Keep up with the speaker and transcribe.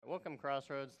Welcome,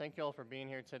 Crossroads. Thank you all for being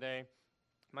here today.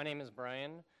 My name is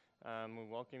Brian. We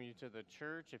welcome you to the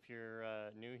church. If you're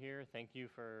new here, thank you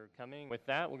for coming. With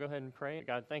that, we'll go ahead and pray.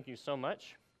 God, thank you so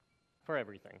much for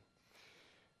everything.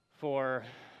 For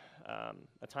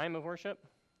a time of worship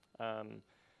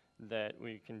that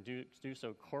we can do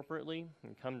so corporately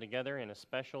and come together in a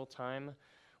special time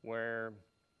where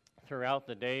throughout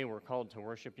the day we're called to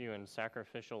worship you in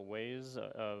sacrificial ways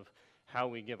of how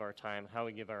we give our time, how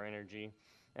we give our energy,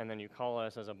 and then you call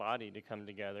us as a body to come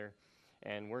together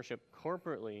and worship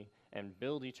corporately and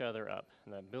build each other up.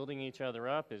 And that building each other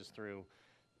up is through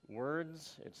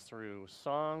words, it's through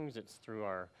songs, it's through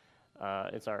our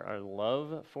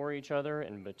love for each other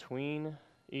and between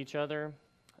each other.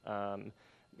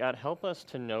 God, help us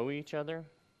to know each other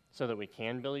so that we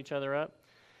can build each other up.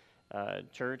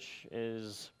 Church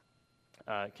is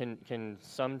can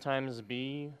sometimes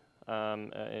be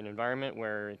an environment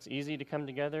where it's easy to come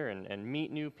together and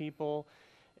meet new people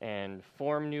and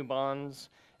form new bonds.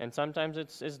 And sometimes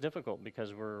it's difficult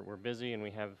because we're busy and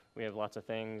we have lots of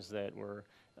things that we're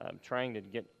trying to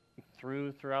get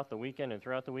throughout the weekend and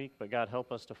throughout the week. But God,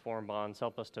 help us to form bonds.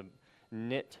 Help us to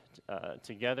knit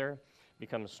together,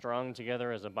 become strong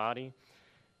together as a body.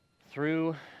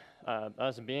 Through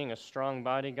us being a strong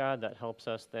body, God, that helps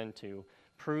us then to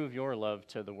prove your love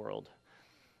to the world.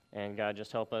 And God,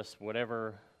 just help us,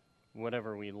 whatever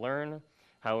we learn,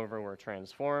 however we're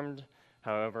transformed,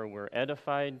 however we're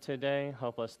edified today,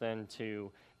 help us then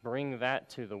to bring that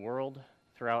to the world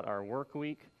throughout our work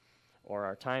week or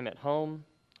our time at home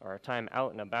or our time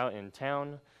out and about in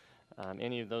town.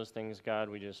 Any of those things, God,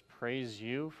 we just praise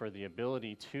you for the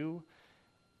ability to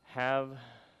have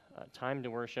time to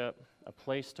worship, a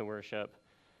place to worship,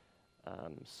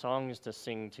 songs to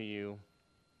sing to you,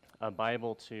 a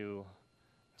Bible to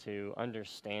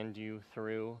understand you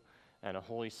through, and a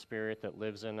Holy Spirit that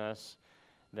lives in us,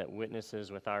 that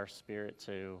witnesses with our spirit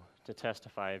to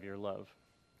testify of your love.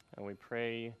 And we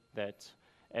pray that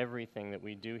everything that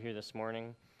we do here this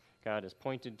morning, God, is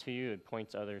pointed to you, it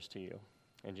points others to you.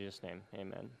 In Jesus' name,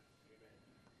 amen.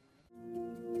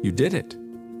 You did it.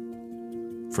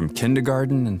 From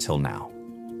kindergarten until now.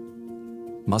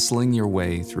 Muscling your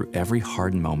way through every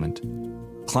hard moment,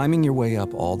 climbing your way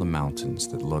up all the mountains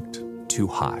that looked too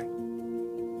high.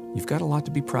 You've got a lot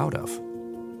to be proud of.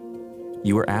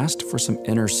 You were asked for some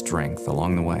inner strength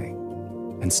along the way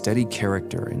and steady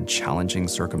character in challenging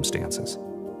circumstances.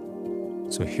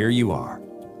 So here you are,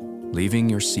 leaving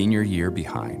your senior year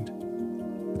behind,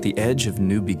 at the edge of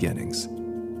new beginnings,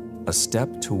 a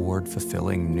step toward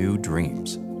fulfilling new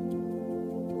dreams.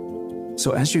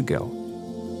 So as you go,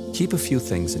 keep a few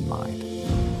things in mind.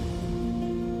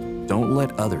 Don't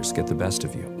let others get the best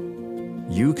of you.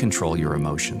 You control your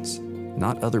emotions,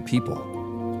 not other people.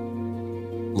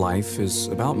 Life is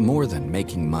about more than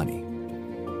making money.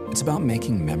 It's about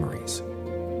making memories.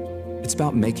 It's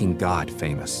about making God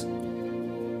famous.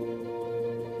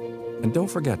 And don't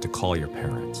forget to call your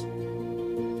parents.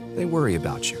 They worry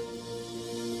about you.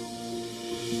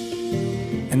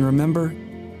 And remember,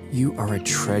 you are a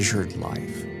treasured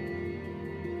life.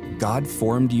 God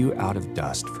formed you out of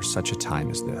dust for such a time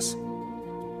as this.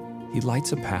 He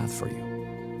lights a path for you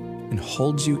and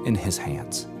holds you in his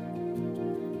hands.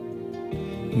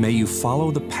 May you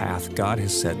follow the path God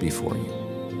has set before you.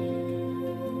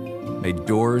 May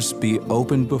doors be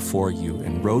opened before you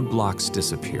and roadblocks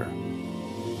disappear.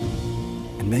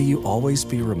 And may you always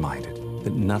be reminded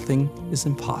that nothing is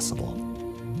impossible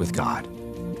with God.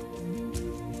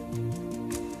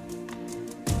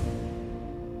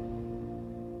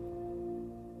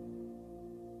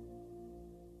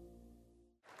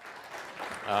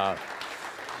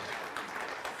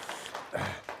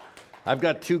 I've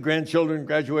got 2 grandchildren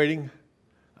graduating.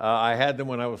 I had them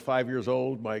when I was 5 years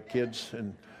old, my kids,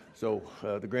 and so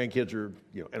the grandkids are,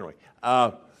 anyway.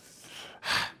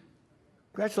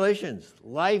 Congratulations,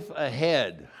 life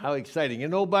ahead. How exciting.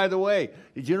 And oh, by the way,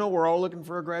 did you know we're all looking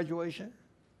for a graduation?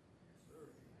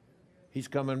 He's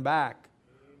coming back.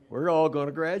 We're all going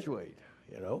to graduate,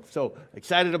 So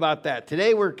excited about that.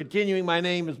 Today we're continuing. My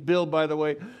name is Bill, by the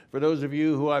way. For those of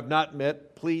you who I've not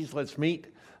met, please let's meet.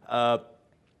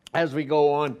 As we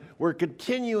go on, we're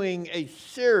continuing a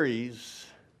series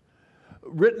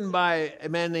written by a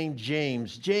man named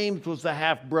James. James was the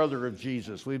half-brother of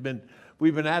Jesus. We've been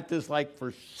at this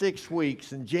for 6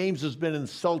 weeks, and James has been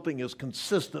insulting us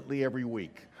consistently every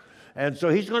week. And so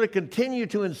he's going to continue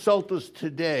to insult us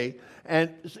today, and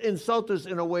insult us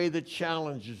in a way that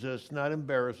challenges us, not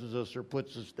embarrasses us or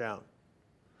puts us down.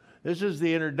 This is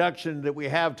the introduction that we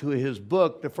have to his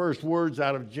book, the first words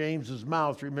out of James's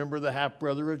mouth. Remember, the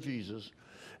half-brother of Jesus.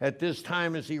 at this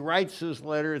time as he writes this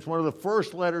letter. It's one of the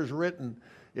first letters written,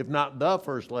 if not the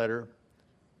first letter,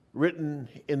 written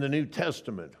in the New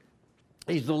Testament.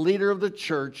 He's the leader of the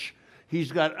church.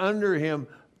 He's got under him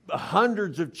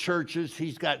hundreds of churches.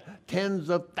 He's got tens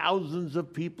of thousands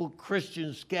of people,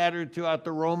 Christians scattered throughout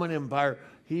the Roman Empire.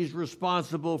 He's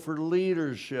responsible for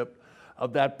leadership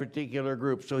of that particular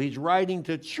group. So he's writing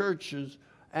to churches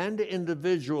and to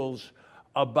individuals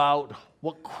about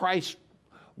what Christ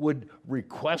would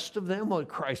request of them, what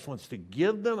Christ wants to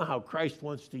give them, how Christ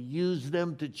wants to use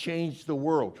them to change the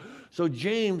world. So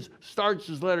James starts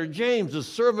his letter, James, a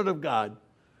servant of God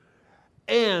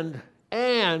and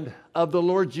of the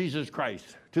Lord Jesus Christ,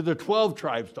 to the 12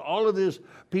 tribes, to all of these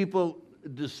people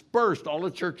dispersed, all the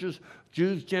churches,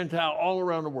 Jews, Gentile, all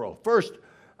around the world. First,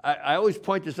 I always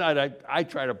point this out. I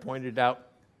try to point it out.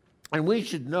 And we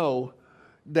should know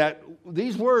that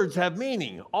these words have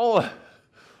meaning.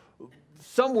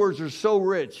 Some words are so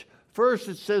rich. First,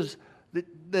 it says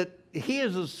that he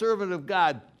is a servant of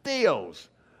God, Theos,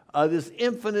 this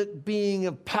infinite being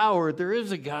of power. There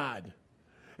is a God.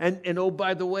 And oh,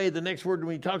 by the way, the next word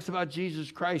when he talks about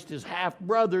Jesus Christ, his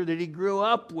half-brother that he grew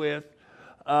up with,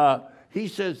 he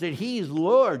says that he's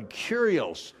Lord,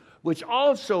 Kyrios, which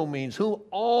also means whom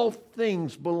all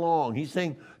things belong. He's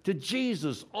saying to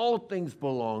Jesus, all things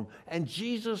belong, and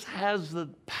Jesus has the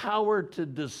power to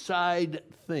decide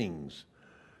things.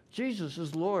 Jesus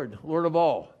is Lord, Lord of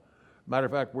all. Matter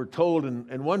of fact, we're told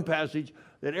in one passage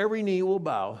that every knee will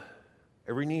bow,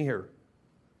 every knee here,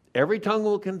 every tongue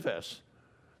will confess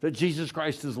that Jesus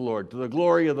Christ is Lord, to the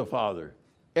glory of the Father.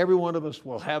 Every one of us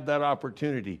will have that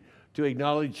opportunity to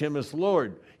acknowledge him as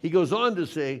Lord. He goes on to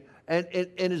say, and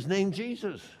his name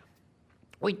Jesus.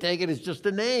 We take it as just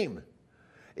a name.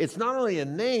 It's not only a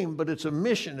name, but it's a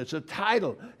mission, it's a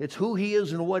title, it's who he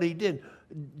is and what he did.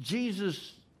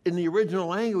 Jesus in the original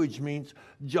language means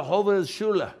Jehovah is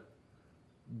Shula.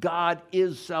 God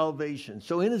is salvation.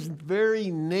 So in his very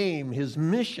name, his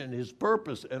mission, his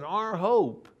purpose, and our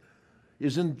hope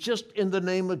is just in the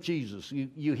name of Jesus.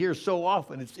 You hear so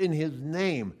often, it's in his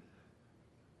name.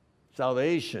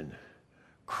 Salvation.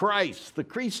 Christ, the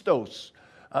Christos,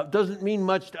 doesn't mean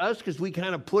much to us because we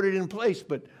kind of put it in place.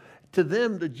 But to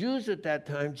them, the Jews at that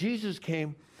time, Jesus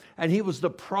came and he was the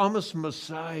promised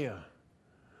Messiah.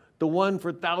 The one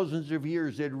for thousands of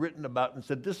years they'd written about and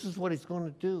said, this is what he's going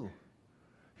to do.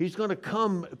 He's going to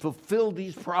come fulfill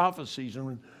these prophecies.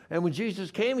 And when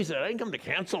Jesus came, he said, I didn't come to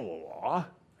cancel the law.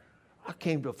 I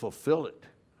came to fulfill it.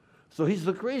 So he's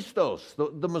the Christos,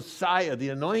 the Messiah, the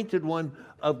anointed one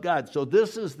of God. So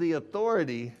this is the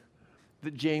authority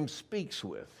that James speaks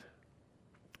with.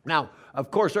 Now, of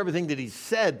course, everything that he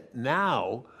said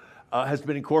now has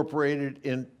been incorporated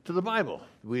into the Bible.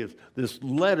 We have this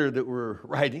letter that we're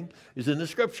writing is in the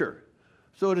Scripture.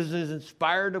 So it is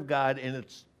inspired of God, and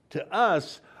it's to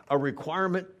us a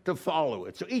requirement to follow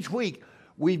it. So each week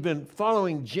we've been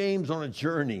following James on a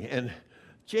journey, and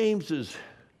James is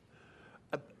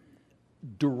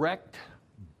direct,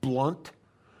 blunt,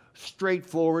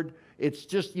 straightforward. It's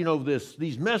just,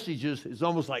 these messages is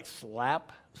almost like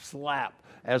slap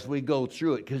as we go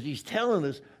through it, because he's telling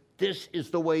us this is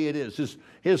the way it is.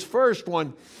 His first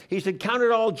one, he said, count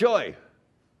it all joy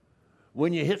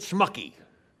when you hit smucky.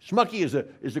 Smucky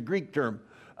is a Greek term,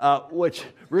 which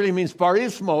really means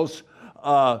parismos,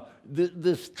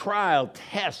 this trial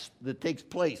test that takes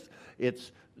place.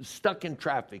 It's stuck in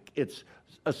traffic. It's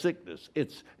a sickness.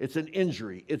 It's an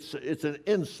injury. It's an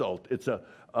insult. It's a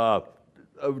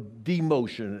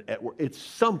demotion at work. It's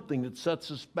something that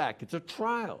sets us back. It's a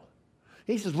trial.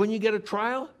 He says, when you get a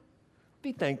trial,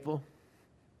 be thankful.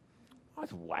 Oh,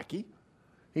 that's wacky.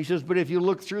 He says, but if you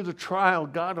look through the trial,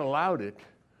 God allowed it.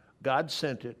 God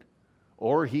sent it.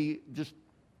 Or he just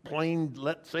plain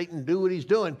let Satan do what he's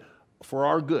doing for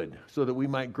our good so that we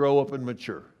might grow up and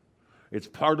mature. It's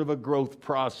part of a growth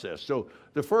process. So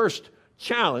the first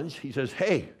challenge, he says,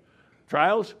 hey,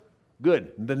 trials,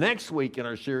 good. The next week in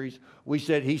our series,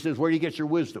 he says, where do you get your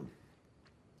wisdom?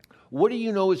 What do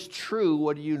you know is true?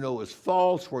 What do you know is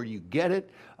false? Where do you get it?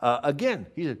 Again,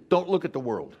 he said, don't look at the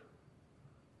world.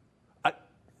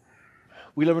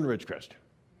 We live in Ridgecrest.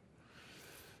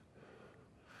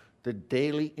 The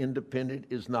Daily Independent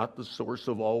is not the source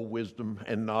of all wisdom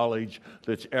and knowledge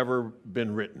that's ever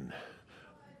been written.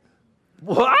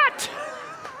 What?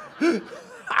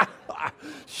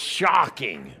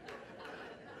 Shocking.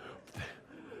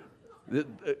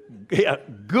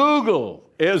 Google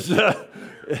is the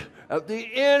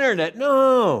internet.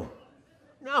 No.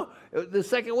 The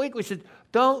second week we said,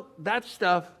 that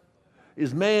stuff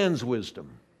is man's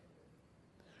wisdom.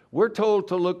 We're told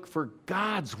to look for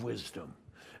God's wisdom.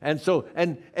 And so,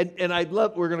 and I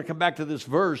love, we're going to come back to this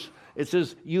verse. It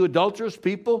says, you adulterous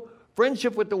people,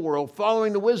 friendship with the world,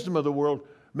 following the wisdom of the world,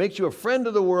 makes you a friend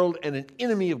of the world and an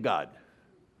enemy of God.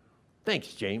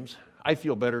 Thanks, James. I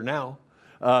feel better now.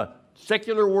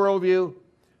 Secular worldview,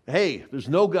 hey, there's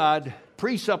no God,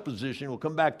 presupposition, we'll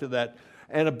come back to that,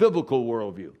 and a biblical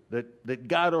worldview that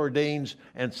God ordains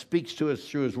and speaks to us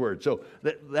through his word. So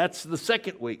that's the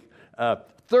second week.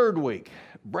 Third week,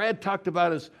 Brad talked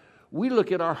about is we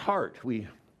look at our heart. We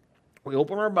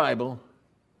open our Bible,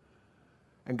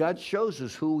 and God shows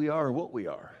us who we are and what we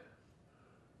are.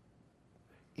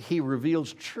 He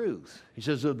reveals truth. He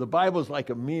says that the Bible is like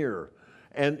a mirror.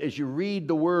 And as you read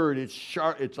the word, it's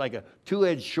sharp. It's like a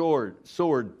two-edged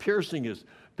sword, piercing us,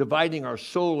 dividing our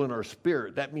soul and our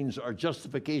spirit. That means our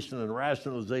justification and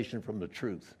rationalization from the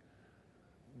truth.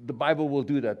 The Bible will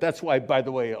do that. That's why, by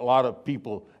the way, a lot of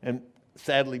people, and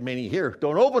sadly many here,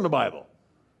 don't open the Bible.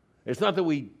 It's not that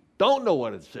we don't know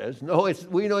what it says. No,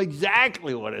 we know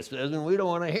exactly what it says, and we don't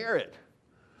want to hear it.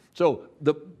 So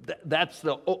that's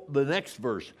the next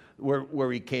verse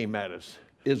where he came at us.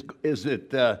 Is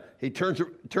that he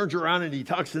turns around and he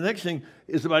talks. The next thing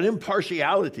is about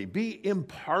impartiality. Be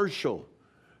impartial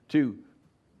to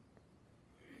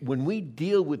when we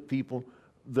deal with people.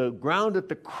 The ground at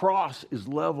the cross is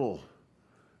level.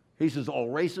 He says all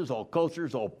races, all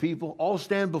cultures, all people, all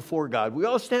stand before God. We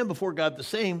all stand before God the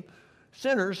same,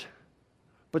 sinners,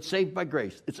 but saved by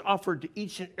grace. It's offered to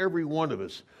each and every one of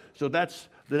us. So that's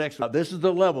the next one. This is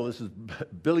the level. This is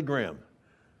Billy Graham.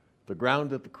 The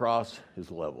ground at the cross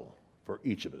is level for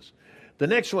each of us. The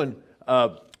next one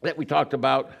that we talked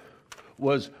about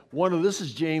was this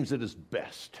is James at his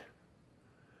best.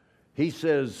 He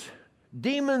says,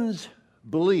 demons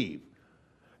believe.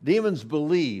 Demons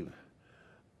believe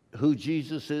who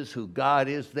Jesus is, who God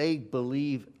is. They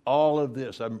believe all of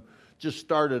this. I'm just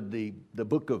started the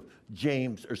book of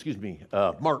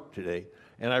Mark today.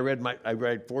 And I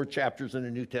read 4 chapters in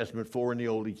the New Testament, 4 in the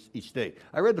Old each day.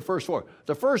 I read the first 4.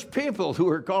 The first people who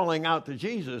were calling out to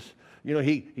Jesus,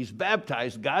 he's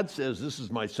baptized. God says, this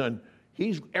is my son.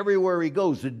 He's everywhere he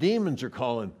goes. The demons are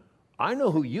calling, I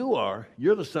know who you are.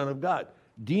 You're the Son of God.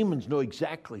 Demons know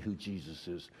exactly who Jesus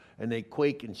is. And they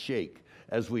quake and shake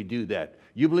as we do that.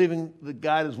 You believing that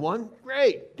God is one?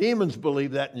 Great. Demons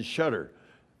believe that and shudder.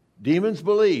 Demons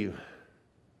believe.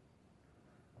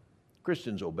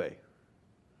 Christians obey.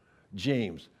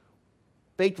 James,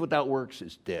 faith without works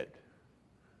is dead.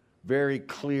 Very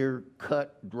clear,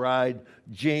 cut, dried.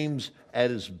 James at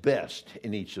his best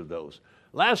in each of those.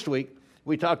 Last week,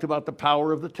 we talked about the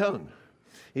power of the tongue.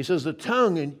 He says the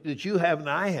tongue that you have and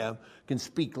I have can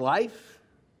speak life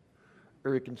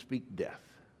or it can speak death.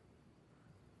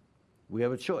 We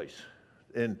have a choice.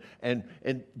 And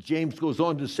James goes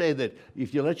on to say that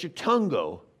if you let your tongue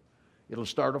go, it'll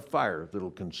start a fire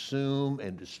that'll consume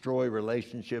and destroy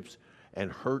relationships and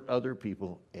hurt other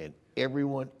people. And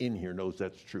everyone in here knows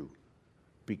that's true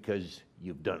because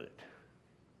you've done it.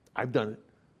 I've done it,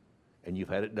 and you've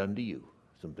had it done to you.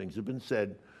 Some things have been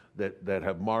said that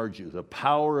have marred you. The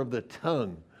power of the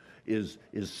tongue is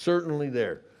certainly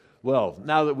there. Well,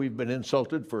 now that we've been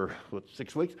insulted for,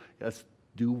 6 weeks, let's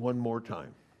do one more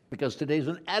time because today's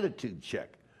an attitude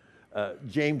check.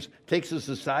 James takes us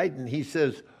aside and he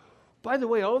says, by the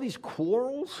way, all these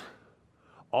quarrels,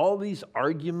 all these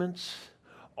arguments,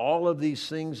 all of these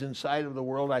things inside of the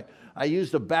world, I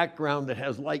used a background that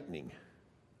has lightning.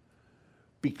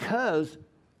 Because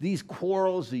these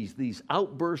quarrels, these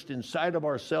outbursts inside of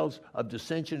ourselves of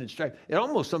dissension and strife, it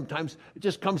almost sometimes it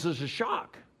just comes as a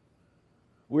shock.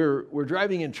 We're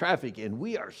driving in traffic and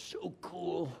we are so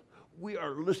cool. We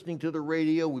are listening to the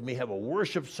radio. We may have a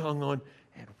worship song on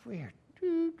and we're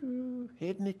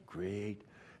isn't it great?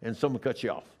 And someone cuts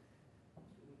you off.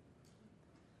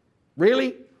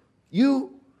 Really?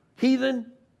 You,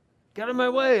 heathen? Get out of my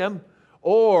way.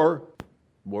 Or,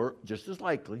 more just as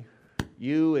likely,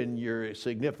 you and your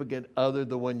significant other,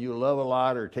 the one you love a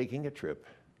lot, are taking a trip.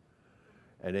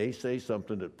 And they say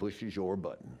something that pushes your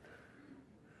button.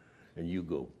 And you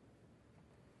go.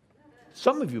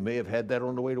 Some of you may have had that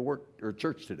on the way to work or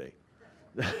church today.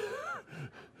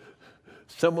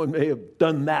 Someone may have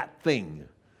done that thing.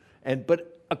 But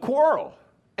a quarrel,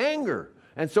 anger.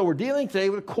 And so we're dealing today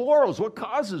with quarrels. What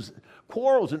causes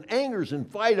quarrels and angers and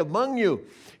fight among you?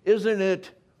 Isn't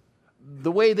it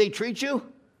the way they treat you?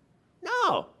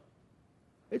 No.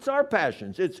 It's our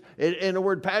passions. And the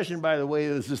word passion, by the way,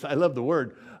 is just, I love the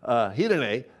word,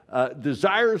 hedone,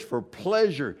 desires for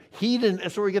pleasure. Hedon,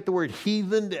 that's where we get the word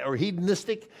heathen or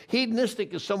hedonistic.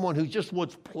 Hedonistic is someone who just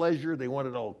wants pleasure. They want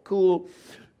it all cool.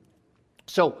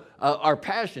 So our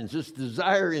passions, this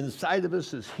desire inside of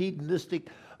us is hedonistic.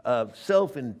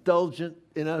 self-indulgent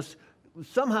in us,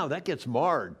 somehow that gets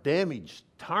marred, damaged,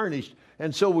 tarnished,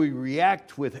 and so we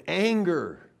react with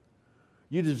anger.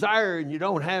 You desire and you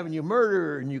don't have, and you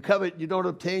murder and you covet, you don't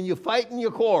obtain, you fight and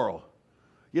you quarrel.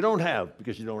 You don't have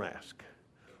because you don't ask.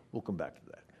 We'll come back to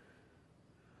that.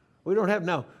 We don't have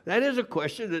now. That is a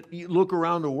question that you look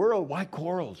around the world. Why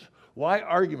quarrels? Why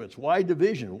arguments? Why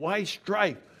division? Why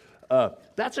strife?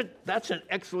 That's an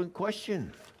excellent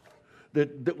question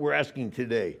that we're asking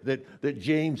today, that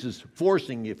James is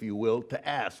forcing, if you will, to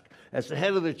ask. As the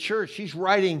head of the church, he's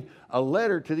writing a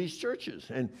letter to these churches.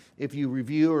 And if you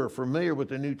review or are familiar with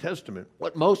the New Testament,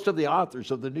 what most of the authors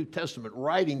of the New Testament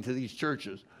writing to these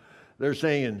churches, they're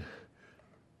saying,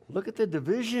 look at the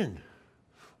division.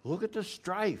 Look at the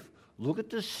strife. Look at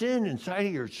the sin inside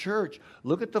of your church.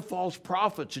 Look at the false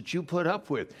prophets that you put up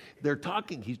with. They're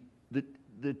talking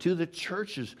to the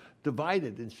churches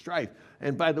divided in strife.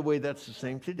 And by the way, that's the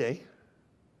same today.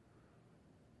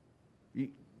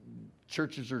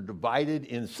 Churches are divided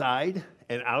inside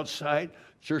and outside.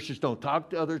 Churches don't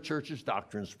talk to other churches.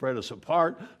 Doctrines spread us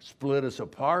apart, split us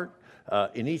apart.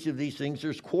 In each of these things,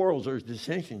 there's quarrels, there's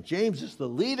dissension. James is the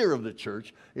leader of the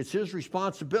church. It's his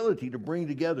responsibility to bring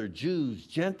together Jews,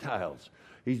 Gentiles.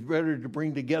 He's ready to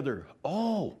bring together,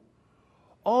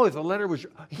 if a letter was,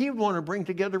 he would want to bring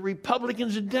together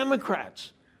Republicans and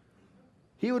Democrats.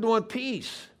 He would want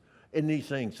peace in these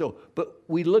things. But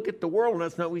we look at the world, and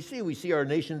that's not what we see. We see our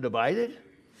nation divided.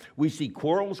 We see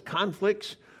quarrels,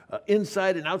 conflicts,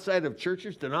 inside and outside of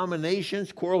churches,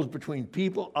 denominations, quarrels between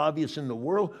people, obvious in the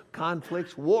world,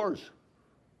 conflicts, wars.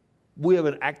 We have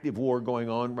an active war going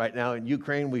on right now in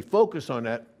Ukraine. We focus on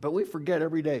that, but we forget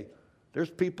every day. There's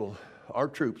people, our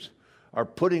troops, are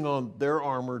putting on their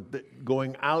armor,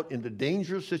 going out into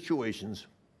dangerous situations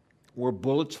where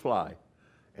bullets fly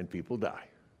and people die.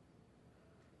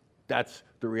 That's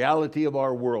the reality of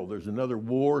our world. There's another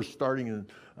war starting in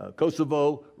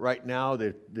Kosovo right now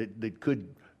that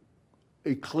could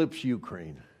eclipse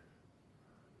Ukraine.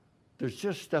 There's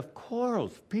just stuff,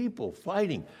 quarrels, people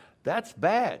fighting. That's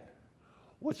bad.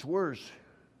 What's worse?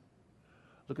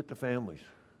 Look at the families.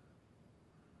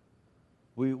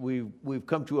 We've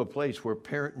come to a place where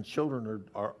parent and children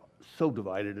are so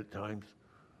divided at times.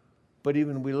 But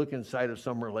even we look inside of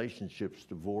some relationships,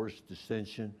 divorce,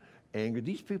 dissension, anger.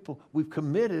 These people, we've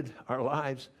committed our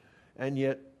lives, and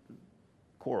yet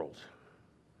quarrels,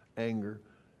 anger,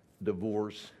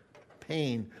 divorce,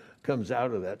 pain comes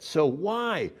out of that. So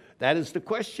why? That is the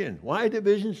question. Why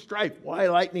division, strife? Why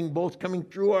lightning bolts coming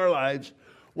through our lives?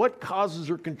 What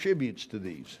causes or contributes to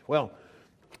these? Well,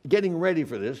 getting ready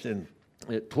for this, in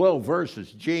 12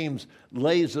 verses, James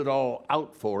lays it all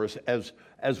out for us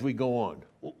as we go on.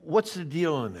 What's the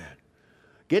deal on that?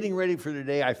 Getting ready for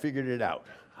today, I figured it out.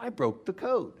 I broke the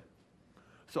code.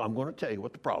 So I'm going to tell you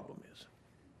what the problem is.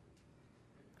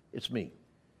 It's me.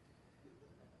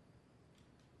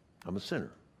 I'm a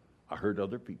sinner. I hurt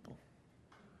other people.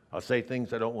 I say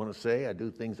things I don't want to say. I do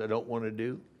things I don't want to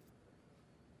do.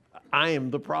 I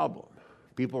am the problem.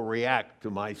 People react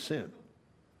to my sin.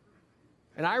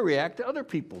 And I react to other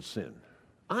people's sin.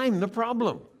 I'm the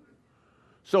problem.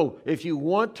 So if you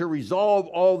want to resolve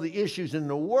all the issues in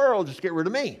the world, just get rid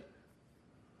of me.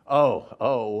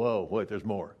 Wait, there's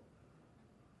more.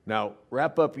 Now,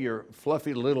 wrap up your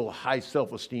fluffy little high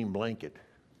self-esteem blanket,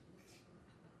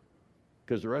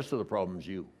 because the rest of the problem is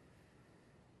you.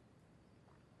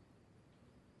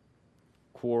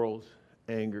 Quarrels,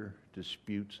 anger,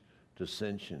 disputes,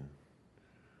 dissension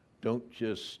don't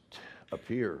just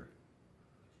appear.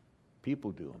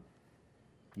 People do them.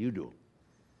 You do them.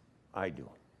 I do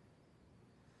them.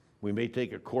 We may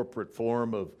take a corporate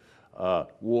form of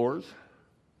wars.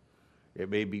 It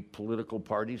may be political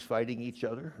parties fighting each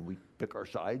other, and we pick our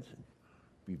sides and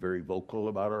be very vocal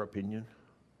about our opinion.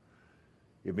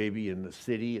 It may be in the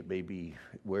city. It may be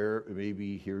it may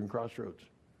be here in Crossroads.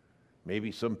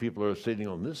 Maybe some people are sitting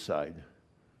on this side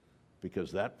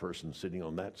because that person's sitting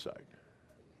on that side.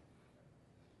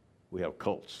 We have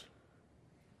cults.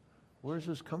 Where does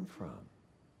this come from?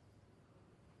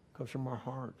 It comes from our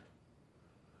heart.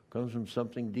 It comes from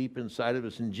something deep inside of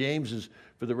us. And James is,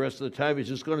 for the rest of the time, he's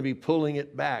just going to be pulling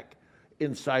it back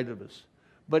inside of us.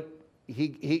 But he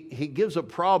gives a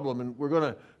problem, and we're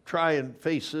going to try and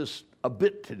face this a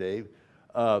bit today,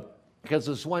 because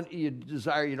this one, you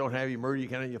desire, you don't have, you murder,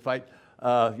 you fight,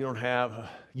 you don't have,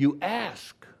 you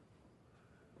ask.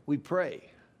 We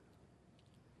pray.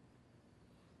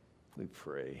 We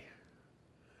pray.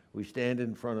 We stand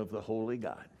in front of the holy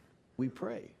God. We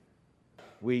pray.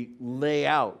 We lay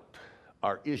out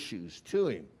our issues to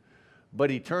him. But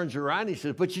he turns around and he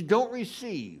says, but you don't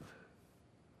receive.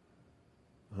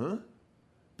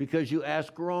 because you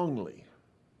ask wrongly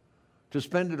to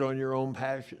spend it on your own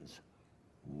passions.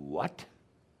 What?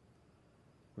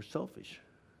 We're selfish.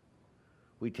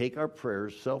 We take our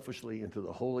prayers selfishly into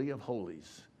the Holy of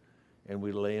Holies and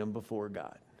we lay them before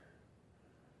God.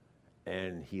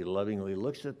 And he lovingly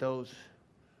looks at those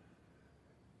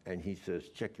and he says,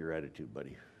 check your attitude,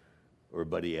 buddy. Or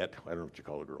buddyette, I don't know what you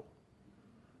call a girl.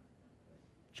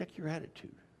 Check your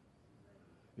attitude.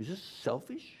 Is this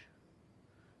selfish?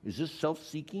 Is this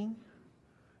self-seeking?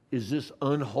 Is this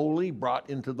unholy brought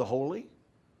into the holy?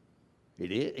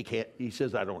 It is. It can't. He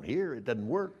says, I don't hear. It doesn't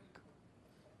work.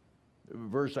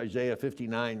 Verse Isaiah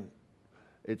 59,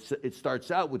 it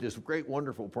starts out with this great,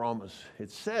 wonderful promise.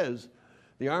 It says,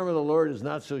 the arm of the Lord is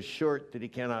not so short that he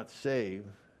cannot save,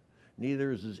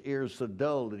 neither is his ear so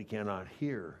dull that he cannot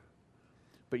hear.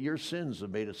 But your sins have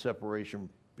made a separation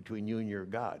between you and your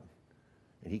God,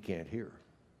 and he can't hear.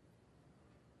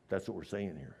 That's what we're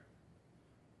saying here.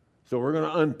 So we're going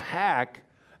to unpack,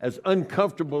 as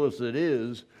uncomfortable as it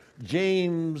is,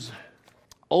 James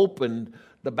opened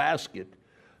the basket.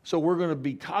 So we're going to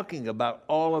be talking about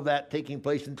all of that taking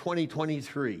place in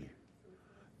 2023.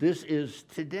 This is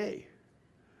today.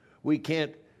 We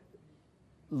can't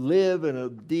live in a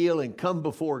deal and come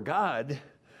before God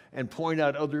and point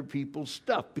out other people's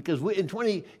stuff. Because in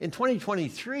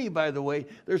 2023, by the way,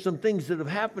 there's some things that have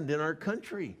happened in our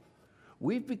country.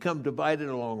 We've become divided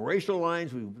along racial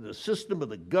lines. The system of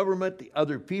the government, the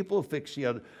other people fix the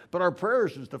other. But our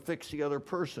prayers is to fix the other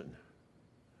person.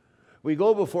 We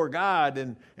go before God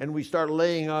and we start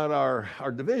laying out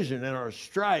our division and our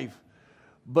strife,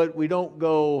 but we don't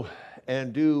go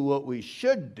and do what we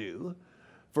should do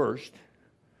first,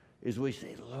 is we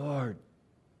say, Lord,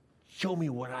 show me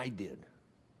what I did.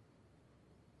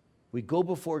 We go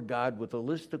before God with a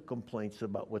list of complaints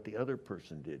about what the other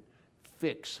person did.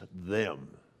 Fix them.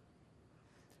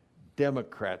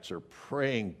 Democrats are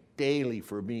praying daily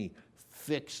for me.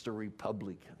 Fix the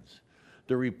Republicans.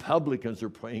 The Republicans are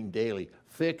praying daily.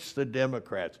 Fix the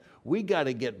Democrats. We got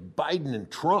to get Biden and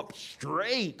Trump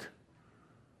straight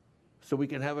so we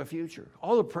can have a future.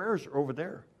 All the prayers are over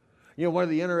there. You know, one of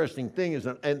the interesting things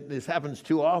is, and this happens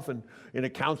too often in a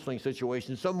counseling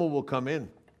situation, someone will come in.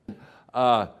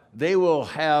 They will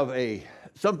have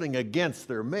something against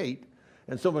their mate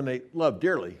and someone they love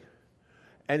dearly.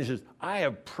 And he says, I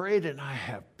have prayed and I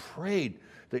have prayed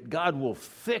that God will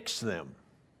fix them.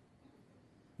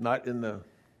 Not in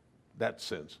that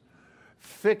sense.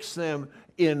 Fix them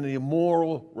in the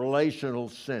moral, relational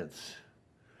sense.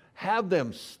 Have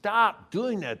them stop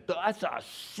doing that. That's a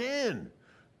sin.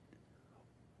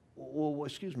 Well,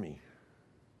 excuse me.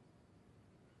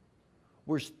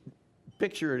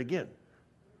 Picture it again.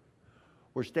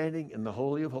 We're standing in the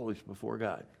Holy of Holies before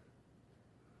God.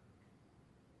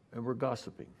 And we're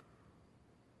gossiping.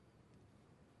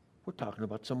 We're talking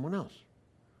about someone else.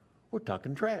 We're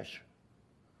talking trash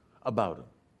about them.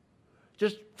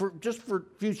 Just for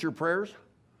future prayers,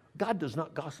 God does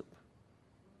not gossip.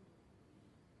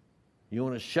 You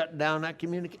want to shut down that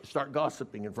communication? Start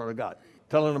gossiping in front of God,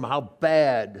 telling them how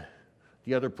bad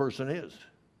the other person is.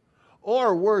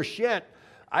 Or worse yet,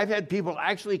 I've had people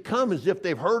actually come as if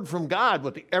they've heard from God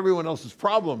what everyone else's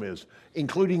problem is,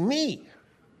 including me.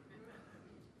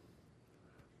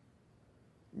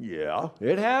 Yeah,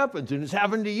 it happens, and it's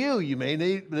happened to you.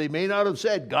 They may not have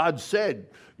said, God said,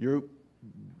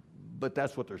 but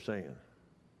that's what they're saying.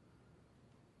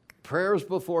 Prayers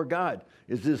before God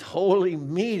is this holy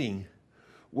meeting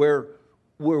where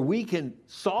we can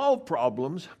solve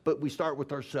problems, but we start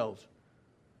with ourselves.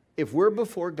 If we're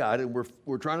before God and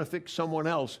we're trying to fix someone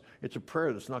else, it's a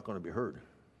prayer that's not going to be heard.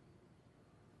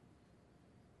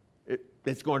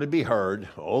 It's going to be heard.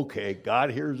 Okay,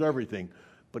 God hears everything,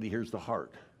 but he hears the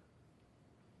heart.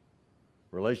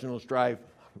 Relational strife,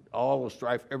 all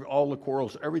the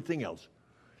quarrels, everything else.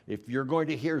 If you're going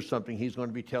to hear something, he's going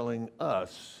to be telling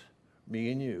us,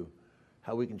 me and you,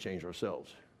 how we can change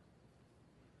ourselves.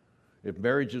 If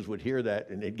marriages would hear that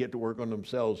and they'd get to work on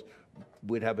themselves,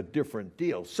 we'd have a different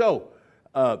deal. So,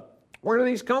 where do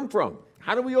these come from?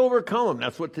 How do we overcome them?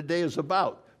 That's what today is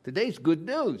about. Today's good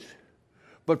news.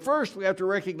 But first, we have to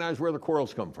recognize where the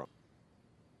quarrels come from.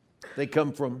 They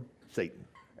come from Satan.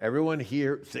 Everyone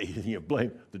here, Satan,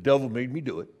 blame, the devil made me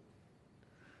do it.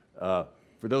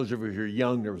 For those of you who are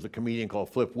young, there was a comedian called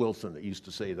Flip Wilson that used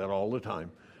to say that all the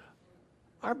time.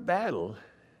 Our battle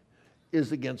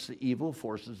is against the evil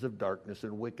forces of darkness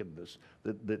and wickedness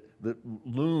that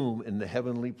loom in the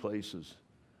heavenly places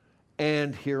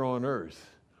and here on earth.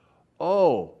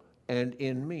 Oh, and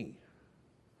in me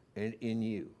and in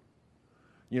you.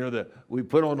 You know, we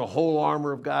put on the whole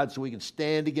armor of God so we can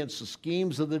stand against the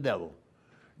schemes of the devil.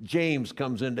 James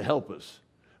comes in to help us.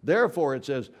 Therefore, it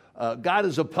says, God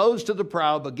is opposed to the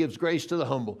proud, but gives grace to the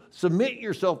humble. Submit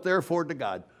yourself, therefore, to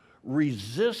God.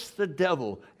 Resist the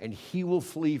devil, and he will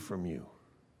flee from you.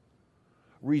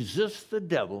 Resist the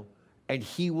devil, and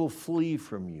he will flee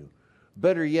from you.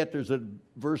 Better yet, there's a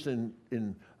verse in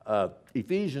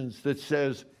Ephesians that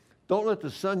says, don't let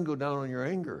the sun go down on your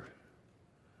anger.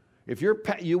 If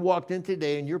you walked in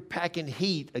today and you're packing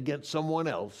heat against someone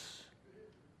else,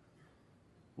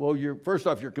 well, first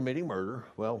off, you're committing murder.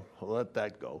 Well, I'll let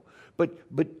that go. But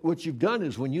what you've done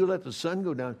is when you let the sun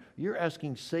go down, you're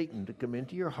asking Satan to come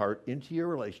into your heart, into your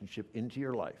relationship, into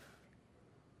your life.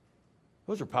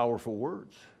 Those are powerful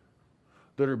words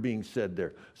that are being said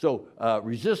there. So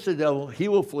resist the devil, he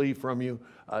will flee from you.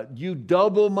 You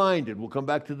double-minded. We'll come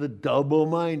back to the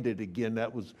double-minded again.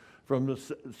 That was from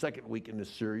the second week in this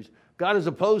series. God is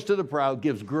opposed to the proud,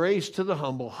 gives grace to the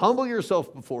humble. Humble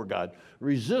yourself before God.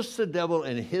 Resist the devil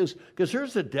and because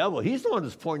here's the devil. He's the one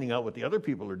that's pointing out what the other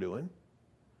people are doing.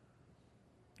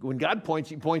 When God points,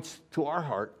 he points to our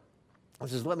heart. He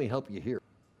says, let me help you here,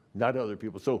 not other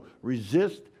people. So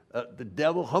resist the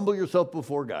devil. Humble yourself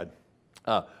before God.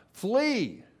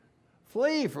 Flee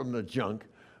from the junk.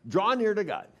 Draw near to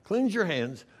God. Cleanse your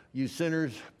hands, you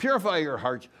sinners. Purify your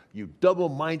hearts, you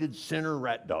double-minded sinner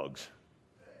rat dogs.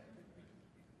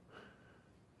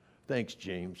 Thanks,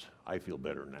 James. I feel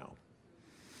better now.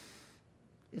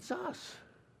 It's us.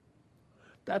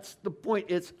 That's the point.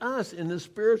 It's us in the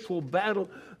spiritual battle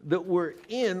that we're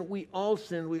in. We all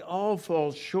sin. We all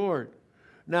fall short.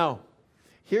 Now,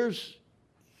 here's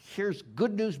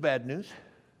good news, bad news.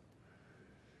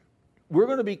 We're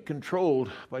going to be controlled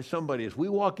by somebody as we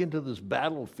walk into this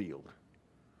battlefield.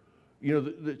 You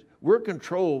know, we're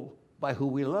controlled by who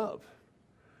we love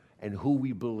and who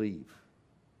we believe.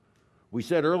 We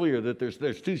said earlier that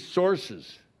there's two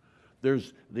sources.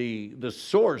 There's the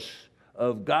source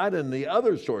of God and the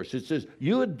other source. It says,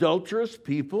 you adulterous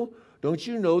people, don't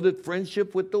you know that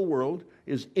friendship with the world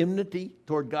is enmity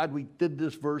toward God? We did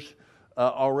this verse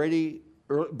already,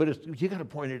 but you got to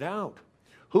point it out.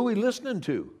 Who are we listening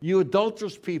to? You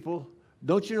adulterous people,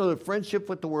 don't you know that friendship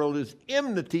with the world is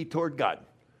enmity toward God?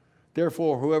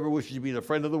 Therefore, whoever wishes to be the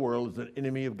friend of the world is an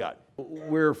enemy of God.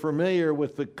 We're familiar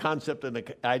with the concept and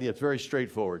the idea. It's very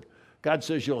straightforward. God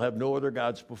says you'll have no other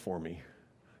gods before me.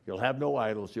 You'll have no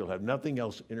idols. You'll have nothing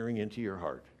else entering into your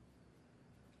heart.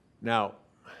 Now,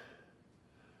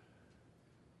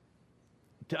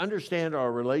 to understand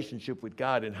our relationship with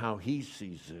God and how he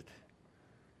sees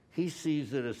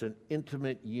it as an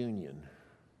intimate union.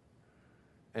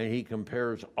 And he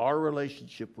compares our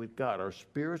relationship with God, our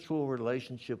spiritual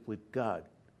relationship with God,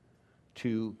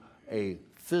 to a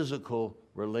physical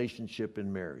relationship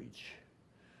in marriage.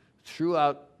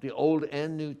 Throughout the Old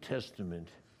and New Testament,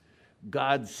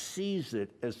 God sees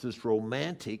it as this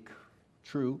romantic,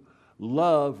 true,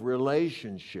 love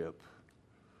relationship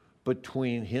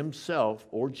between himself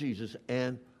or Jesus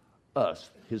and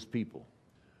us, his people.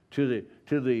 To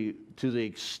the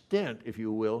extent, if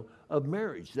you will, of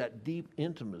marriage, that deep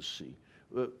intimacy.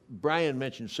 Brian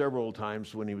mentioned several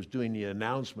times when he was doing the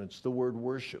announcements the word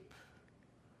worship.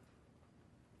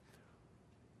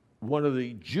 One of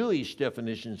the Jewish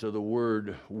definitions of the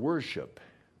word worship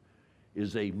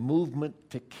is a movement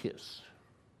to kiss.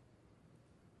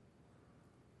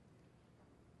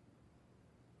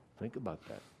 Think about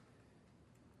that.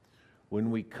 When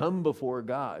we come before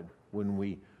God, when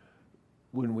we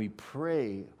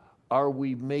pray, are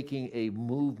we making a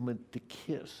movement to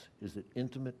kiss? Is it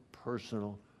intimate,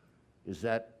 personal? Is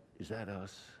that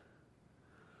us?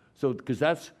 So, because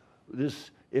that's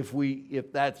this.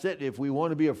 If that's it, if we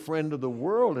want to be a friend of the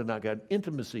world and not God,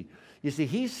 intimacy. You see,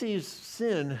 he sees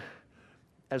sin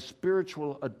as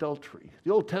spiritual adultery.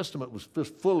 The Old Testament was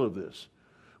just full of this.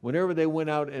 Whenever they went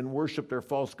out and worshiped their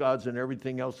false gods and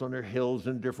everything else on their hills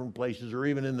and different places, or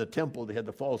even in the temple, they had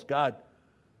the false god.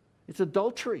 It's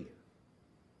adultery.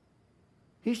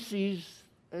 He sees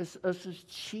us as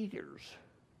cheaters,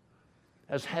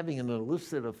 as having an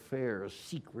illicit affair, a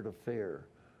secret affair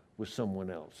with someone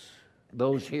else.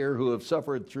 Those here who have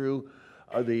suffered through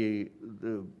the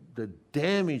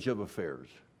damage of affairs,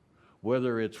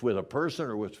 whether it's with a person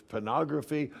or with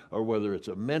pornography, or whether it's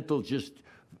a mental, just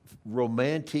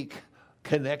romantic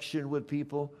connection with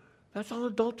people, that's all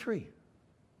adultery.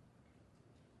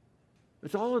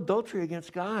 It's all adultery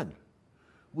against God.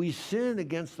 We sin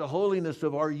against the holiness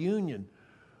of our union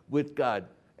with God.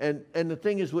 And the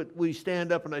thing is, we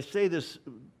stand up, and I say this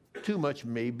too much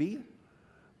maybe,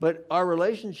 but our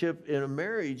relationship in a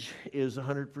marriage is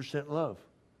 100% love.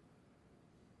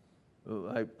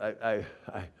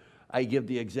 I give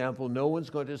the example, no one's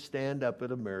going to stand up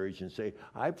at a marriage and say,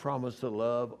 I promise to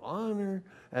love, honor,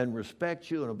 and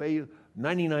respect you and obey you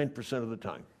 99% of the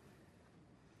time.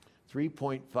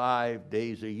 3.5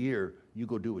 days a year, you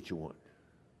go do what you want.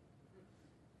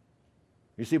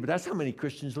 You see, but that's how many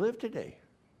Christians live today.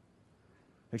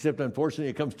 Except, unfortunately,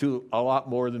 it comes to a lot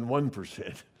more than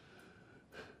 1%.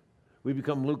 We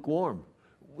become lukewarm.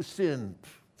 Sin,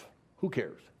 who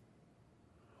cares?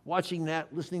 Watching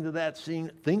that, listening to that, seeing,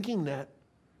 thinking that,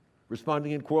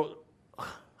 responding in quarrel.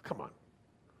 Come on.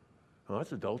 Oh,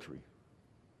 that's adultery.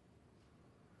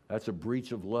 That's a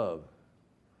breach of love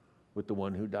with the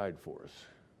one who died for us.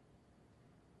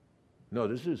 No,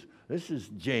 this is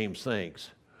James,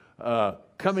 thanks.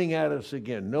 Coming at us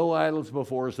again. No idols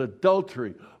before us.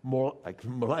 Adultery. More like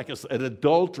an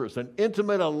adulteress. An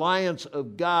intimate alliance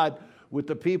of God with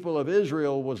the people of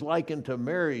Israel was likened to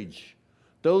marriage.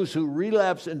 Those who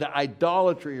relapse into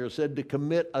idolatry are said to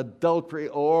commit adultery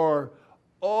or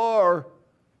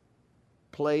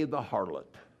play the harlot.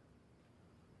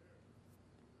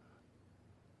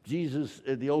 Jesus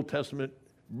in the Old Testament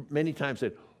many times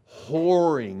said,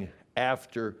 whoring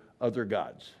after other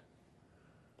gods.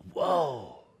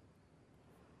 Whoa.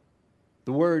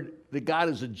 The word that God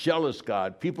is a jealous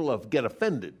God, people get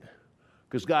offended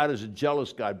because God is a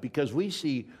jealous God, because we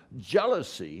see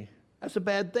jealousy as a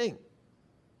bad thing.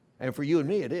 And for you and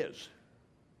me, it is.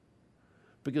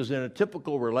 Because in a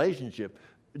typical relationship,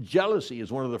 jealousy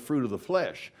is one of the fruit of the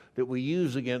flesh that we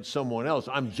use against someone else.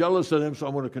 I'm jealous of them, so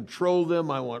I want to control them.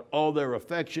 I want all their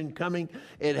affection coming.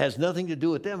 It has nothing to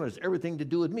do with them. It has everything to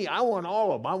do with me. I want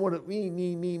all of them. I want it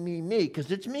me,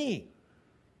 because it's me.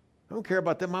 I don't care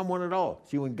about them. I want it all.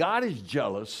 See, when God is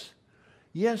jealous,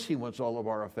 yes, he wants all of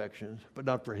our affections, but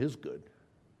not for his good.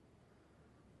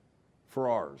 For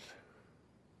ours.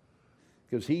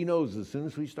 Because he knows as soon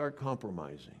as we start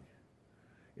compromising,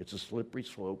 it's a slippery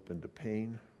slope into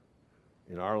pain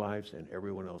in our lives and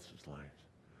everyone else's lives.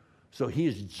 So he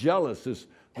is jealous. This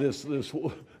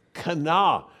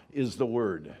kana is the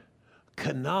word.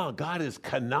 Kana. God is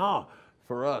kana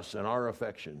for us and our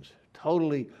affections,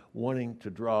 totally wanting to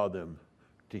draw them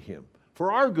to him.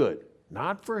 For our good,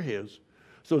 not for his.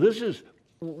 So this is,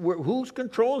 who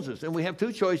controls this? And we have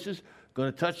two choices.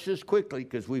 Going to touch this quickly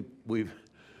because we've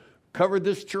covered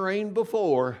this terrain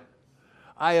before.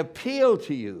 I appeal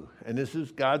to you, and this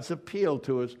is God's appeal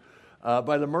to us,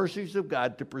 by the mercies of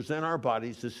God, to present our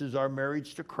bodies, this is our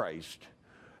marriage to Christ,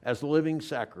 as living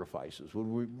sacrifices.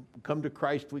 When we come to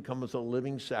Christ, we come as a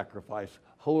living sacrifice,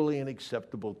 holy and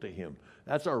acceptable to him.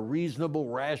 That's our reasonable,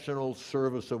 rational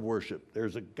service of worship.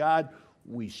 There's a God,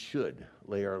 we should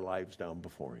lay our lives down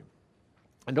before him.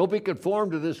 And don't be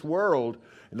conformed to this world.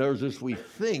 In other words, we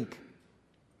think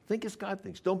as God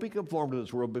thinks. Don't be conformed to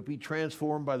this world, but be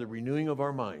transformed by the renewing of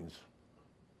our minds,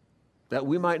 that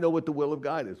we might know what the will of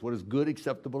God is, what is good,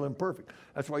 acceptable, and perfect.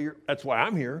 That's why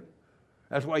I'm here.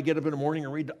 That's why I get up in the morning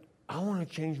and read. I want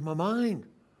to change my mind.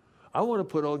 I want to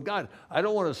put on God. I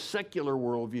don't want a secular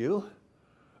worldview,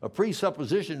 a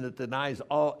presupposition that denies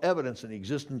all evidence in the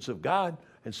existence of God.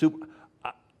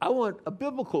 I want a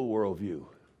biblical worldview.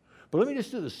 But let me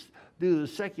just do the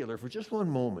secular for just one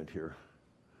moment here.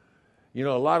 You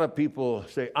know, a lot of people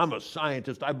say, I'm a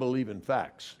scientist, I believe in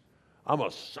facts. I'm a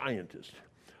scientist.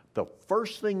 The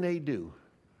first thing they do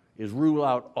is rule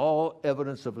out all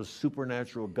evidence of a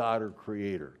supernatural God or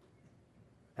creator.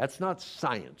 That's not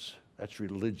science, that's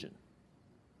religion.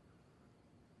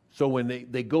 So when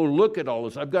they go look at all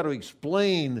this, I've got to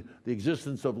explain the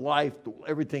existence of life,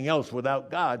 everything else without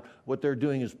God. What they're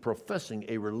doing is professing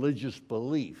a religious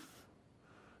belief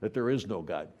that there is no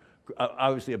God.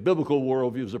 Obviously, a biblical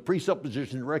worldview is a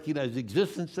presupposition to recognize the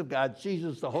existence of God,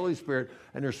 Jesus, the Holy Spirit,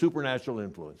 and their supernatural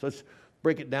influence. Let's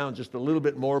break it down just a little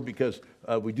bit more because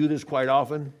we do this quite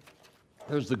often.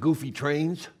 There's the goofy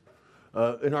trains.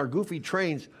 In our goofy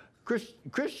trains,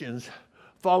 Christians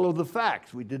follow the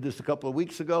facts. We did this a couple of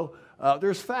weeks ago.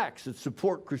 There's facts that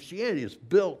support Christianity. It's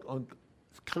built on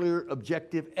clear,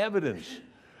 objective evidence,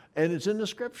 and it's in the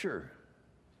Scripture.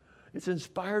 It's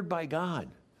inspired by God.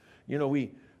 You know,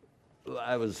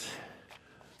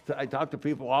 I talk to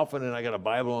people often, and I got a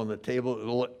Bible on the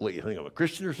table. What, you think I'm a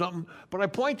Christian or something? But I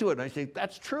point to it, and I say,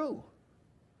 that's true.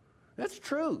 That's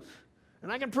truth.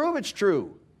 And I can prove it's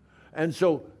true. And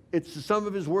so some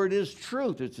of his word is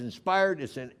truth. It's inspired,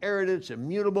 it's inerrant, it's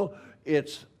immutable,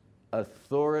 it's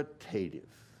authoritative.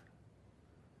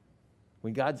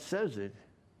 When God says it,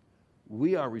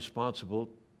 we are responsible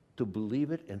to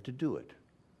believe it and to do it.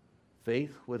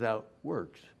 Faith without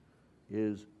works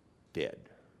is dead.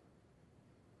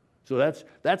 So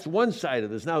that's one side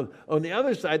of this. Now, on the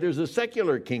other side, there's a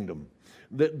secular kingdom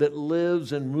that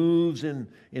lives and moves in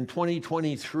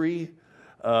 2023.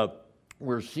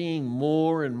 We're seeing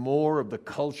more and more of the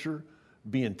culture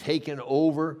being taken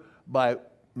over by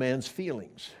man's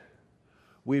feelings.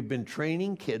 We've been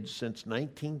training kids since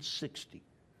 1960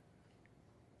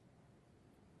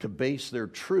 to base their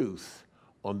truth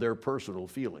on their personal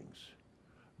feelings,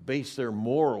 base their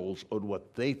morals on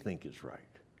what they think is right.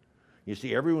 You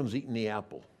see, everyone's eating the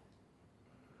apple.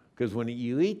 Because when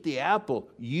you eat the apple,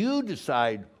 you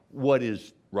decide what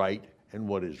is right and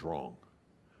what is wrong,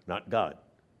 not God.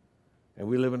 And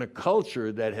we live in a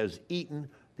culture that has eaten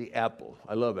the apple.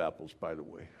 I love apples, by the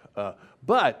way.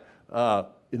 But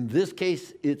in this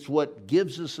case, it's what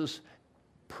gives us this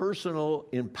personal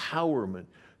empowerment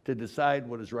to decide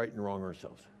what is right and wrong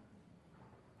ourselves.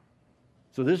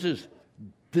 So this is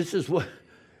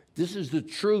the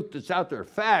truth that's out there.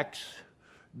 Facts,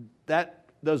 that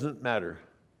doesn't matter.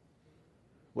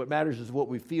 What matters is what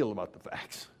we feel about the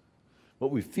facts, what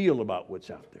we feel about what's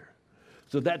out there.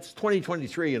 So that's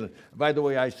 2023. And by the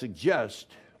way, I suggest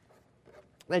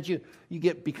that you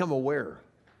become aware,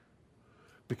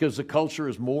 because the culture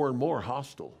is more and more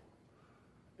hostile.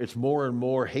 It's more and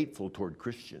more hateful toward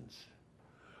Christians.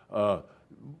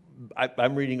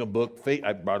 I'm reading a book,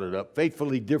 I brought it up,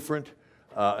 Faithfully Different.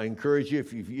 I encourage you,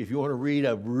 if you want to read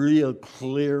a real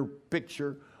clear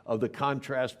picture of the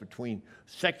contrast between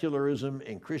secularism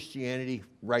and Christianity,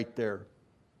 right there.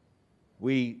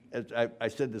 As I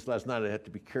said this last night, I have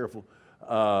to be careful.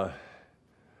 We're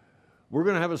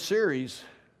going to have a series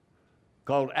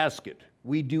called Ask It.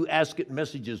 We do Ask It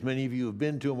messages. Many of you have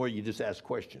been to them where you just ask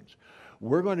questions.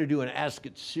 We're going to do an Ask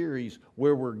It series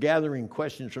where we're gathering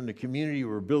questions from the community.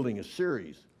 We're building a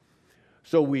series.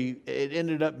 So it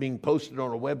ended up being posted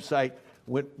on a website,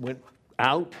 went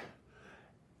out,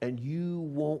 and you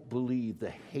won't believe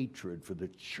the hatred for the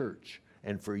church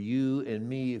and for you and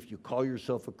me, if you call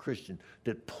yourself a Christian,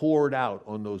 that poured out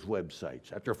on those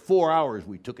websites. After 4 hours,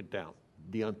 we took it down.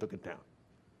 Dion took it down.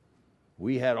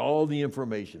 We had all the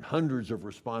information, hundreds of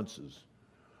responses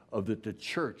of that the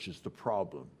church is the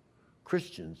problem.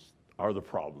 Christians are the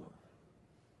problem.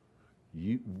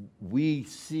 We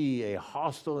see a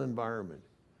hostile environment.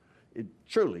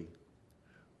 Truly,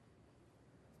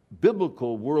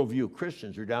 biblical worldview of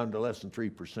Christians are down to less than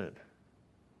 3%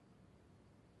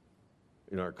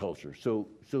 in our culture. So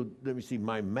let me see,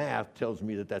 my math tells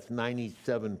me that that's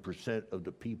 97% of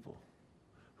the people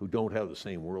who don't have the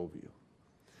same worldview.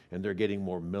 And they're getting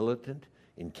more militant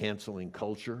in canceling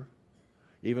culture.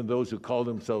 Even those who call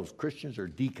themselves Christians are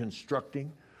deconstructing.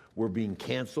 We're being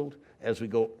canceled as we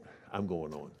go. I'm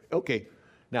going on. Okay,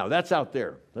 now that's out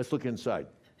there. Let's look inside.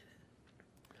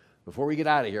 Before we get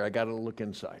out of here, I got to look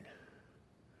inside.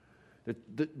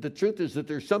 The truth is that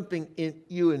there's something in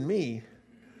you and me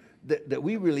that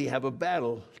we really have a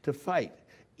battle to fight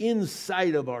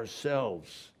inside of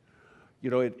ourselves. You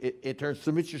know, it turns,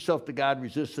 submit yourself to God,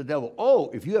 resist the devil.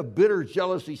 Oh, if you have bitter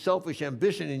jealousy, selfish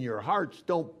ambition in your hearts,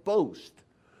 don't boast.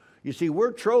 You see,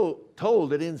 we're told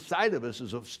that inside of us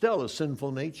is still a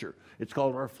sinful nature. It's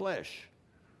called our flesh.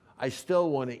 I still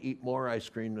want to eat more ice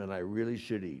cream than I really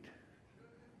should eat.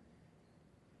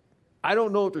 I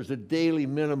don't know if there's a daily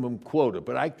minimum quota,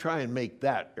 but I try and make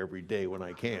that every day when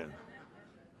I can.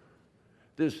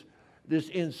 This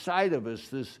inside of us,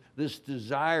 this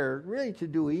desire really to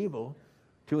do evil,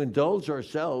 to indulge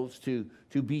ourselves, to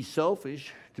be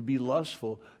selfish, to be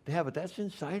lustful, to have it, that's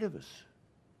inside of us.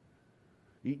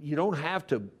 You don't have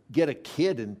to get a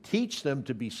kid and teach them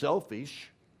to be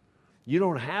selfish. You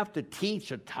don't have to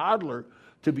teach a toddler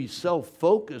to be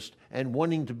self-focused and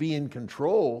wanting to be in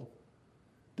control.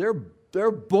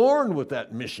 They're born with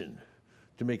that mission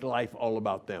to make life all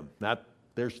about them.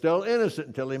 They're still innocent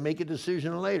until they make a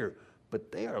decision later,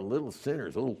 but they are little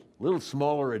sinners, little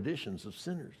smaller editions of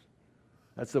sinners.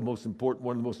 That's one of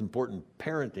the most important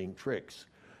parenting tricks.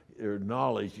 Their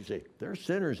knowledge, you say, they're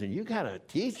sinners, and you got to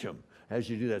teach them as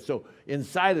you do that. So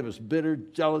inside of us, bitter,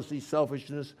 jealousy,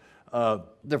 selfishness,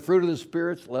 the fruit of the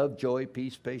spirits, love, joy,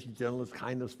 peace, patience, gentleness,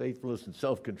 kindness, faithfulness, and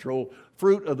self-control.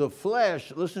 Fruit of the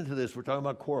flesh, listen to this, we're talking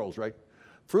about quarrels, right?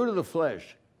 Fruit of the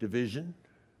flesh, division,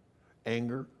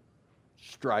 anger,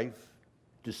 strife,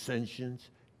 dissensions,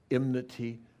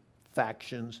 enmity,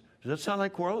 factions. Does that sound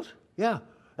like quarrels? Yeah,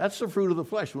 that's the fruit of the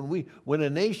flesh. When a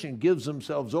nation gives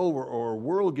themselves over, or a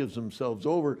world gives themselves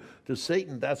over to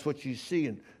Satan, that's what you see,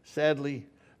 and sadly,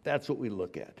 that's what we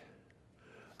look at.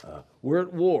 We're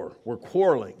at war. We're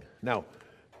quarreling. Now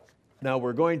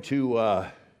we're going to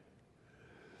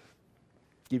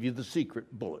give you the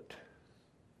secret bullet.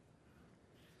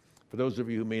 For those of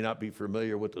you who may not be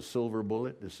familiar with the silver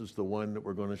bullet, this is the one that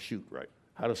we're going to shoot right.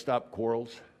 How to stop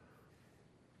quarrels?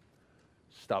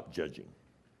 Stop judging.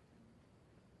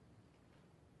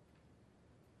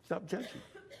 Stop judging.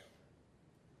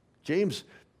 James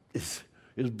is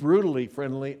brutally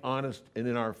friendly, honest, and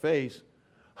in our face.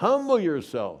 Humble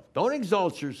yourself. Don't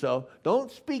exalt yourself.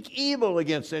 Don't speak evil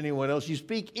against anyone else. You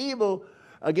speak evil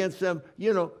against them.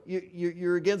 You know,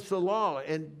 you're against the law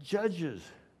and judges.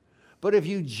 But if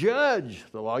you judge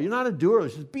the law, you're not a doer.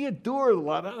 It says, be a doer of the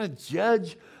law, not a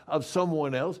judge of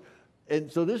someone else.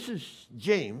 And so this is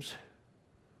James,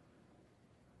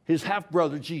 his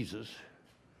half-brother Jesus.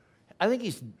 I think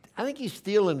he's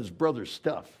stealing his brother's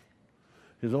stuff.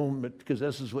 His own, because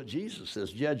this is what Jesus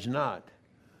says, judge not,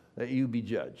 that you be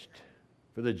judged.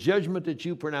 For the judgment that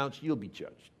you pronounce, you'll be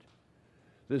judged.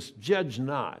 This judge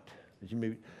not,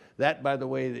 that, by the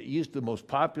way, that used the most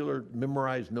popular,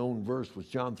 memorized, known verse was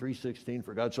John 3:16,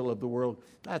 for God so loved the world.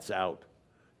 That's out.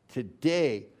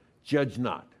 Today, judge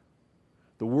not.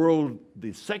 The world,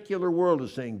 the secular world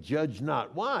is saying judge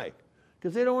not. Why?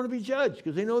 Because they don't want to be judged,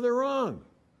 because they know they're wrong.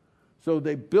 So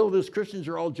they build this, Christians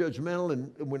are all judgmental,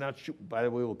 and we're not, by the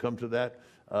way, we'll come to that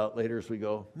later as we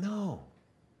go. No.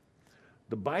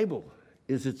 The Bible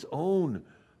is its own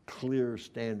clear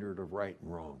standard of right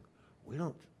and wrong. We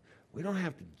don't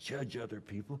have to judge other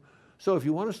people. So if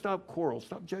you want to stop quarrels,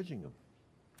 stop judging them.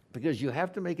 Because you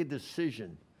have to make a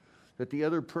decision that the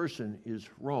other person is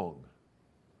wrong.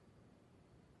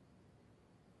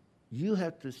 You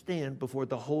have to stand before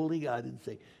the holy God and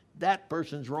say, that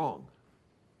person's wrong.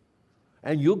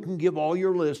 And you can give all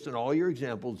your lists and all your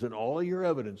examples and all your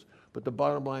evidence, but the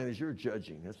bottom line is you're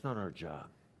judging. That's not our job.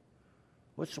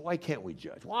 Why can't we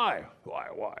judge? Why?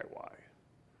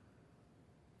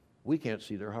 We can't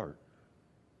see their heart.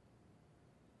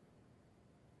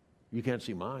 You can't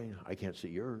see mine. I can't see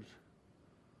yours.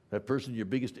 That person, your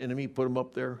biggest enemy, put them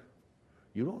up there.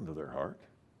 You don't know their heart.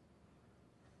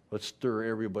 Let's stir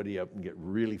everybody up and get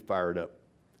really fired up.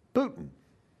 Putin.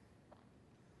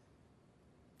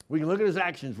 We can look at his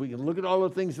actions. We can look at all the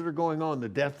things that are going on, the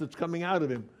death that's coming out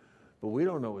of him, but we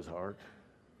don't know his heart.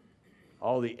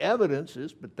 All the evidence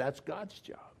is, but that's God's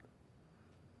job.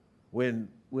 When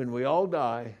we all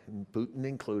die, and Putin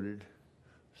included,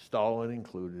 Stalin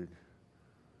included,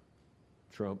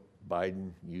 Trump,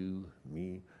 Biden, you,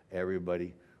 me,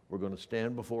 everybody, we're going to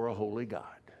stand before a holy God,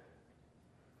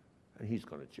 and he's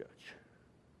going to judge.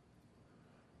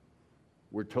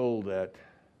 We're told that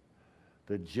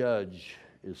the judge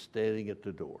is standing at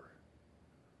the door.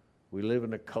 We live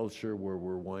in a culture where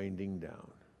we're winding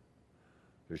down.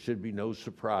 There should be no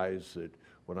surprise that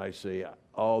when I say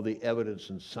all the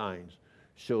evidence and signs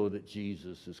show that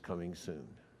Jesus is coming soon.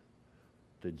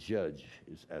 The judge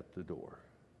is at the door.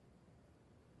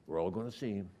 We're all going to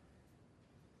see him.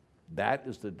 That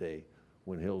is the day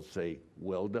when he'll say,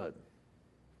 well done,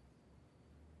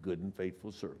 good and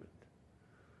faithful servant.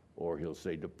 Or he'll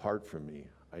say, depart from me,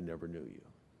 I never knew you.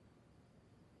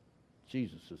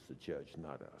 Jesus is the judge,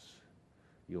 not us.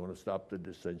 You want to stop the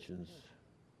dissensions,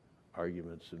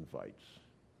 arguments, and fights?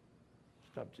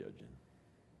 Stop judging.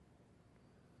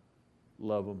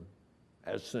 Love them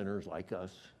as sinners like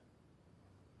us.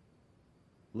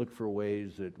 Look for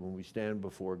ways that when we stand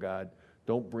before God,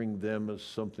 don't bring them as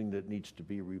something that needs to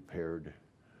be repaired.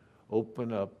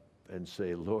 Open up and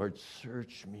say, Lord,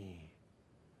 search me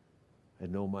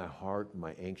and know my heart and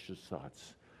my anxious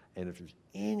thoughts. And if there's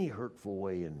any hurtful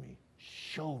way in me,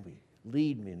 show me,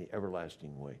 lead me in the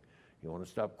everlasting way. You want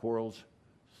to stop quarrels?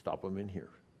 Stop them in here.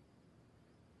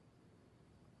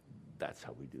 That's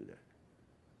how we do that.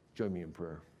 Join me in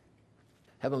prayer.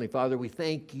 Heavenly Father, we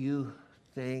thank you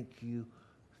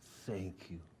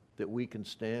that we can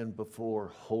stand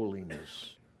before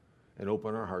holiness and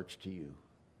open our hearts to you.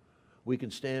 We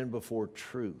can stand before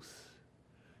truth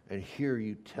and hear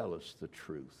you tell us the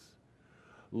truth.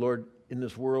 Lord, in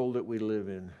this world that we live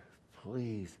in,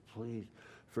 please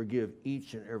forgive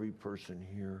each and every person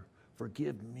here.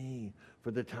 Forgive me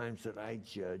for the times that I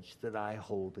judge, that I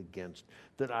hold against,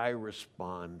 that I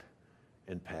respond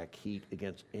and pack heat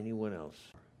against anyone else.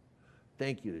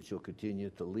 Thank you that you'll continue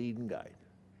to lead and guide.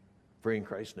 Pray in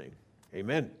Christ's name.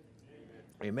 Amen.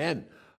 Amen.